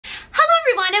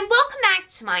everyone, and welcome back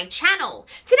to my channel.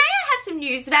 Today I have some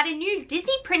news about a new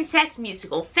Disney princess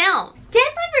musical film.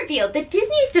 Deadline revealed that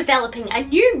Disney is developing a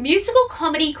new musical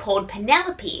comedy called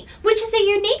Penelope, which is a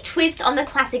unique twist on the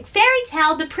classic fairy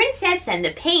tale The Princess and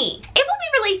the Pea. It will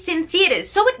be released in theatres,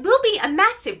 so it will be a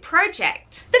massive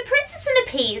project. The Princess and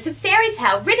the Pea is a fairy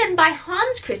tale written by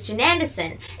Hans Christian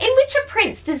Andersen, in which a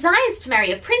prince desires to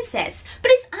marry a princess,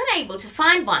 but is unable to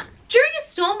find one. During a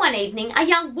storm one evening, a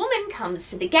young woman comes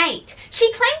to the gate. She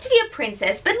claimed to be a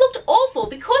princess but looked awful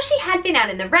because she had been out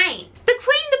in the rain. The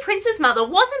queen, the prince's mother,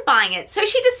 wasn't buying it, so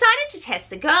she decided to test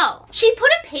the girl. She put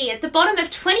a pea at the bottom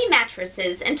of 20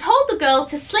 mattresses and told the girl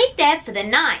to sleep there for the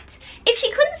night. If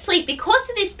she couldn't sleep because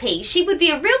of this pea, she would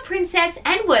be a real princess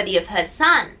and worthy of her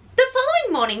son. The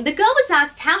following morning, the girl was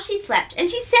asked how she slept, and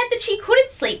she said that she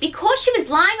couldn't sleep because she was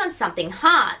lying on something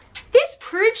hard. This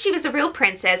proved she was a real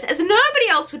princess, as nobody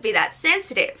else would be that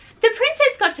sensitive. The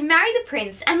princess got to marry the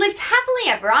prince and lived happily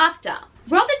ever after.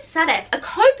 Robert Sadef, a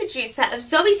co-producer of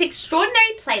Zoe's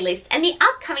Extraordinary Playlist and the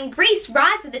upcoming Grease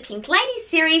Rise of the Pink Lady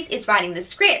series, is writing the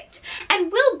script.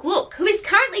 And Will Gluck, who is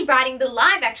currently writing the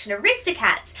live-action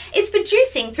Aristocats, is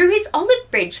producing through his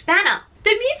Olive Bridge banner. The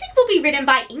music will be written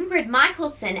by Ingrid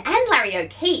Michaelson and Larry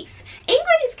O'Keefe.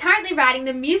 Ingrid is currently writing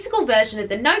the musical version of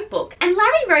The Notebook, and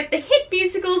Larry wrote the hit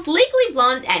musicals Legally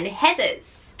Blonde and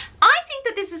Heathers. I think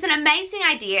that this is an amazing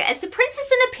idea, as The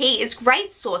Princess and the Pea is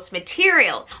great source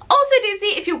material. Also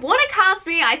Disney, if you want to cast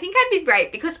me, I think I'd be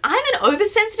great because I'm an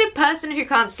oversensitive person who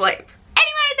can't sleep.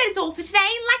 Anyway, that is all for today.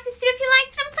 Like this video if you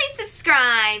liked it and please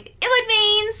subscribe. It would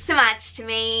mean so much to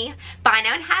me. Bye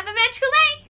now and have a magical day.